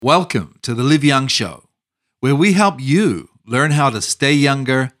Welcome to the Live Young Show, where we help you learn how to stay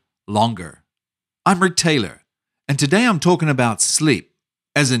younger longer. I'm Rick Taylor, and today I'm talking about sleep,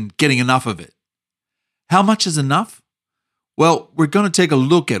 as in getting enough of it. How much is enough? Well, we're going to take a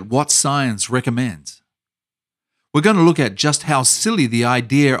look at what science recommends. We're going to look at just how silly the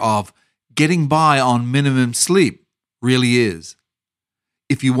idea of getting by on minimum sleep really is.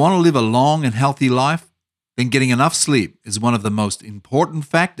 If you want to live a long and healthy life, then getting enough sleep is one of the most important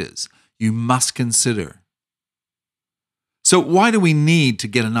factors you must consider. So why do we need to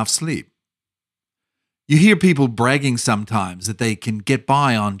get enough sleep? You hear people bragging sometimes that they can get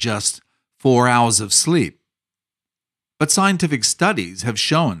by on just 4 hours of sleep. But scientific studies have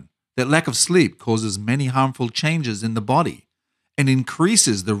shown that lack of sleep causes many harmful changes in the body and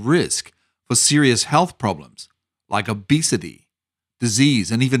increases the risk for serious health problems like obesity,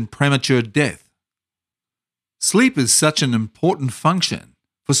 disease, and even premature death. Sleep is such an important function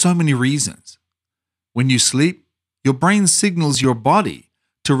for so many reasons. When you sleep, your brain signals your body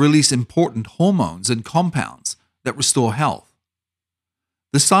to release important hormones and compounds that restore health.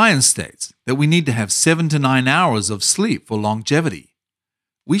 The science states that we need to have 7 to 9 hours of sleep for longevity.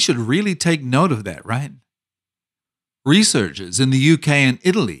 We should really take note of that, right? Researchers in the UK and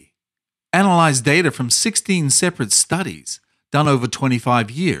Italy analyzed data from 16 separate studies done over 25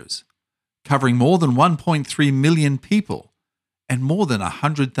 years. Covering more than 1.3 million people and more than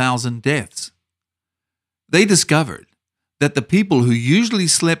 100,000 deaths. They discovered that the people who usually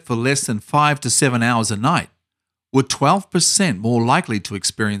slept for less than 5 to 7 hours a night were 12% more likely to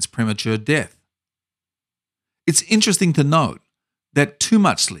experience premature death. It's interesting to note that too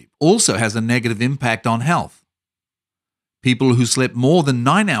much sleep also has a negative impact on health. People who slept more than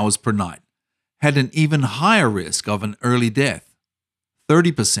 9 hours per night had an even higher risk of an early death,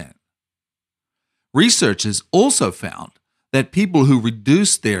 30%. Researchers also found that people who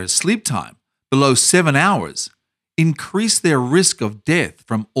reduced their sleep time below 7 hours increased their risk of death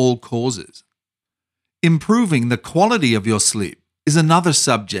from all causes. Improving the quality of your sleep is another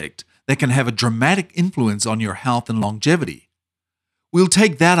subject that can have a dramatic influence on your health and longevity. We'll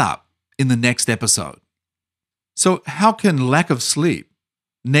take that up in the next episode. So, how can lack of sleep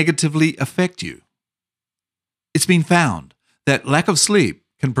negatively affect you? It's been found that lack of sleep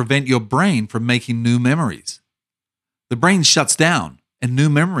can prevent your brain from making new memories. The brain shuts down and new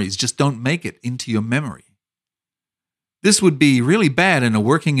memories just don't make it into your memory. This would be really bad in a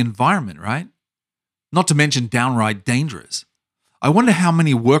working environment, right? Not to mention downright dangerous. I wonder how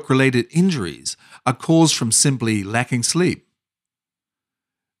many work-related injuries are caused from simply lacking sleep.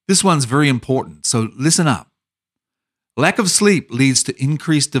 This one's very important, so listen up. Lack of sleep leads to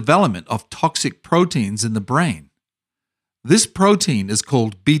increased development of toxic proteins in the brain. This protein is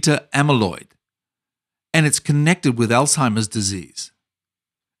called beta amyloid, and it's connected with Alzheimer's disease.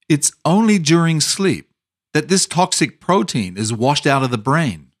 It's only during sleep that this toxic protein is washed out of the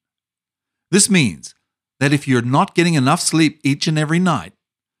brain. This means that if you're not getting enough sleep each and every night,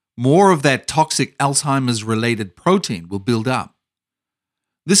 more of that toxic Alzheimer's-related protein will build up.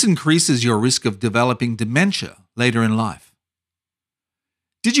 This increases your risk of developing dementia later in life.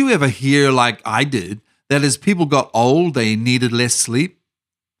 Did you ever hear, like I did, that as people got old, they needed less sleep?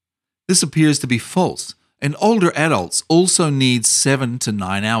 This appears to be false, and older adults also need 7 to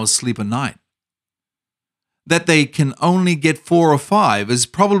 9 hours sleep a night. That they can only get 4 or 5 is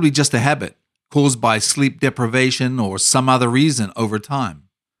probably just a habit caused by sleep deprivation or some other reason over time.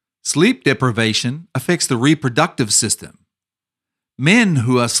 Sleep deprivation affects the reproductive system. Men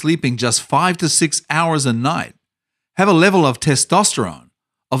who are sleeping just 5 to 6 hours a night have a level of testosterone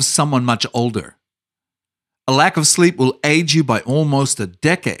of someone much older. A lack of sleep will age you by almost a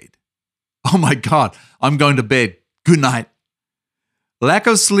decade. Oh my God, I'm going to bed. Good night. Lack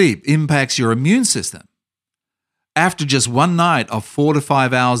of sleep impacts your immune system. After just one night of 4 to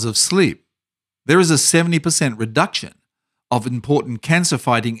 5 hours of sleep, there is a 70% reduction of important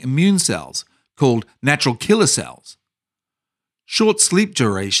cancer-fighting immune cells called natural killer cells. Short sleep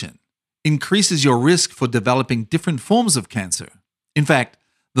duration increases your risk for developing different forms of cancer. In fact,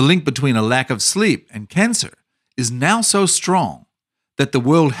 the link between a lack of sleep and cancer is now so strong that the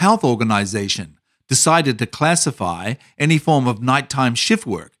World Health Organization decided to classify any form of nighttime shift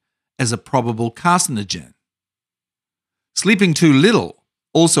work as a probable carcinogen. Sleeping too little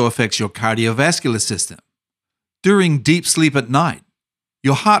also affects your cardiovascular system. During deep sleep at night,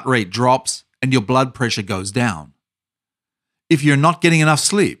 your heart rate drops and your blood pressure goes down. If you're not getting enough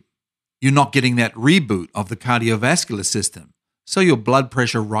sleep, you're not getting that reboot of the cardiovascular system, so your blood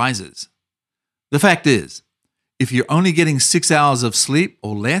pressure rises. The fact is, if you're only getting 6 hours of sleep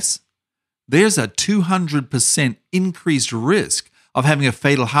or less, there's a 200% increased risk of having a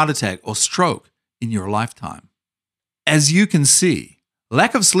fatal heart attack or stroke in your lifetime. As you can see,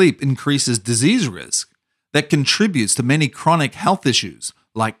 lack of sleep increases disease risk that contributes to many chronic health issues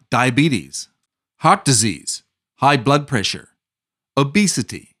like diabetes, heart disease, high blood pressure,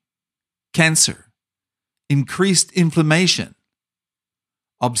 obesity, cancer, increased inflammation,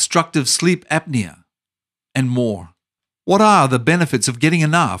 obstructive sleep apnea, and more. What are the benefits of getting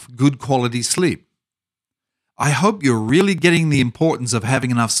enough good quality sleep? I hope you're really getting the importance of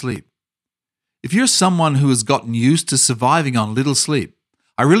having enough sleep. If you're someone who has gotten used to surviving on little sleep,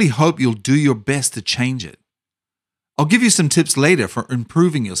 I really hope you'll do your best to change it. I'll give you some tips later for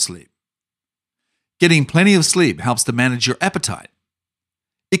improving your sleep. Getting plenty of sleep helps to manage your appetite.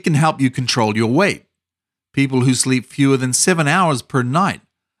 It can help you control your weight. People who sleep fewer than 7 hours per night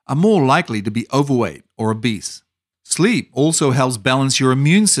are more likely to be overweight or obese. Sleep also helps balance your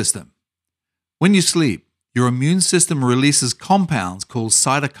immune system. When you sleep, your immune system releases compounds called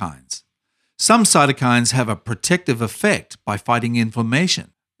cytokines. Some cytokines have a protective effect by fighting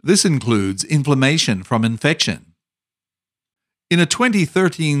inflammation. This includes inflammation from infection. In a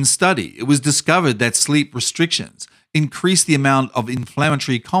 2013 study, it was discovered that sleep restrictions increase the amount of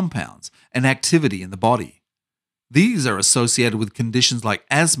inflammatory compounds and activity in the body. These are associated with conditions like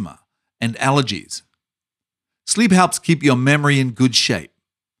asthma and allergies. Sleep helps keep your memory in good shape.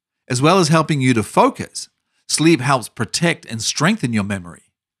 As well as helping you to focus, sleep helps protect and strengthen your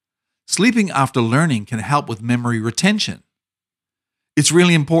memory. Sleeping after learning can help with memory retention. It's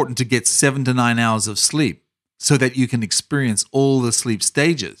really important to get 7 to 9 hours of sleep so that you can experience all the sleep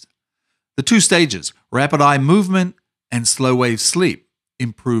stages. The 2 stages, rapid eye movement and slow wave sleep,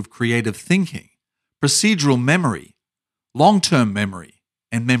 improve creative thinking, procedural memory, long-term memory,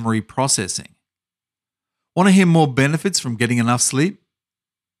 and memory processing. Want to hear more benefits from getting enough sleep?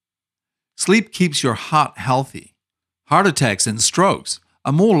 Sleep keeps your heart healthy. Heart attacks and strokes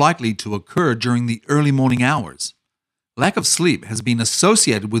are more likely to occur during the early morning hours. Lack of sleep has been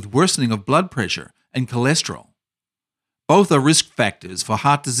associated with worsening of blood pressure and cholesterol. Both are risk factors for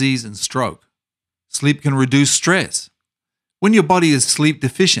heart disease and stroke. Sleep can reduce stress. When your body is sleep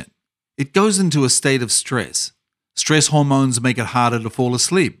deficient, it goes into a state of stress. Stress hormones make it harder to fall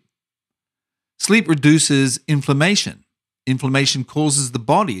asleep. Sleep reduces inflammation. Inflammation causes the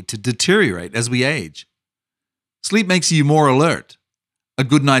body to deteriorate as we age. Sleep makes you more alert. A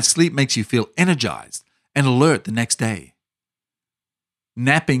good night's sleep makes you feel energized and alert the next day.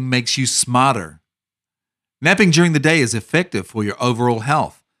 Napping makes you smarter. Napping during the day is effective for your overall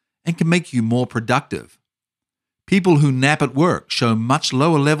health and can make you more productive. People who nap at work show much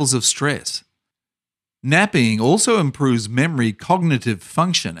lower levels of stress. Napping also improves memory, cognitive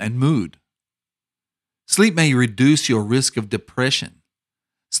function, and mood. Sleep may reduce your risk of depression.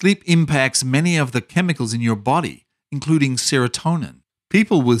 Sleep impacts many of the chemicals in your body, including serotonin.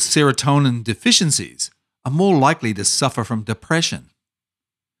 People with serotonin deficiencies are more likely to suffer from depression.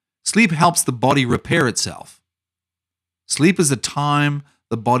 Sleep helps the body repair itself. Sleep is the time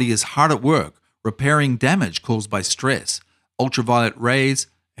the body is hard at work repairing damage caused by stress, ultraviolet rays,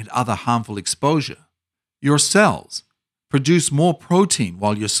 and other harmful exposure. Your cells produce more protein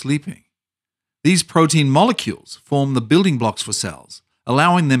while you're sleeping. These protein molecules form the building blocks for cells,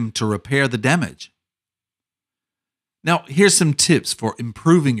 allowing them to repair the damage. Now, here's some tips for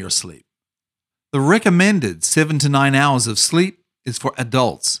improving your sleep. The recommended 7 to 9 hours of sleep is for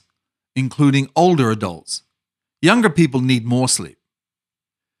adults, including older adults. Younger people need more sleep.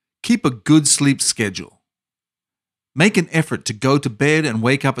 Keep a good sleep schedule. Make an effort to go to bed and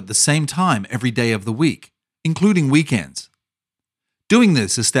wake up at the same time every day of the week, including weekends. Doing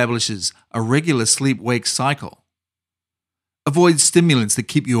this establishes a regular sleep-wake cycle. Avoid stimulants that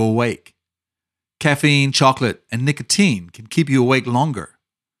keep you awake. Caffeine, chocolate, and nicotine can keep you awake longer.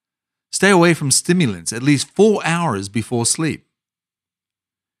 Stay away from stimulants at least 4 hours before sleep.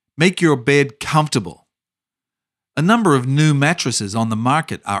 Make your bed comfortable. A number of new mattresses on the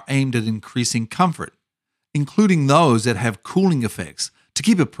market are aimed at increasing comfort, including those that have cooling effects to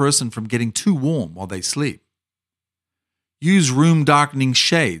keep a person from getting too warm while they sleep. Use room-darkening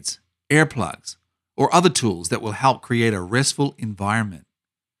shades, earplugs, or other tools that will help create a restful environment.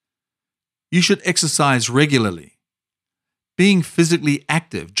 You should exercise regularly. Being physically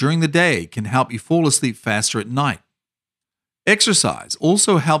active during the day can help you fall asleep faster at night. Exercise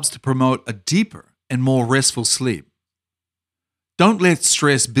also helps to promote a deeper and more restful sleep. Don't let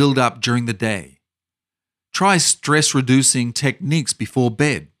stress build up during the day. Try stress-reducing techniques before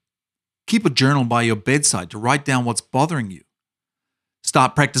bed. Keep a journal by your bedside to write down what's bothering you.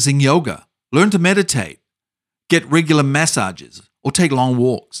 Start practicing yoga. Learn to meditate. Get regular massages or take long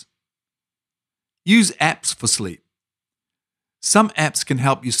walks. Use apps for sleep. Some apps can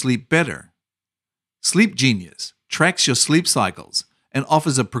help you sleep better. Sleep Genius tracks your sleep cycles and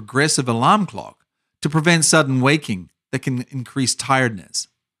offers a progressive alarm clock to prevent sudden waking that can increase tiredness.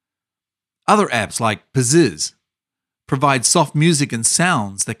 Other apps like Pazizz provide soft music and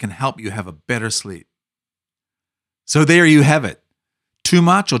sounds that can help you have a better sleep. So there you have it. Too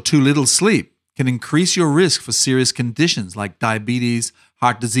much or too little sleep can increase your risk for serious conditions like diabetes,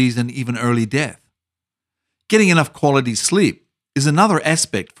 heart disease, and even early death. Getting enough quality sleep is another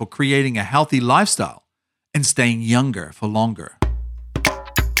aspect for creating a healthy lifestyle and staying younger for longer.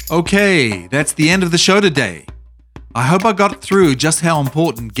 Okay, that's the end of the show today. I hope I got through just how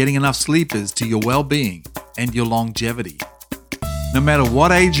important getting enough sleep is to your well-being and your longevity, no matter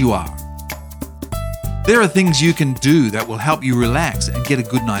what age you are. There are things you can do that will help you relax and get a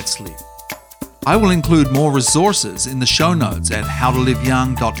good night's sleep. I will include more resources in the show notes at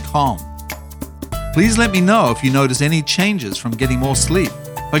howtoliveyoung.com. Please let me know if you notice any changes from getting more sleep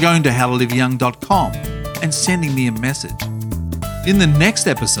by going to howtoliveyoung.com and sending me a message. In the next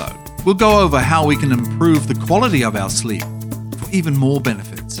episode, we'll go over how we can improve the quality of our sleep for even more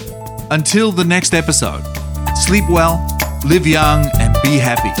benefits. Until the next episode, sleep well, live young, and be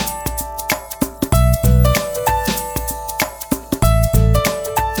happy.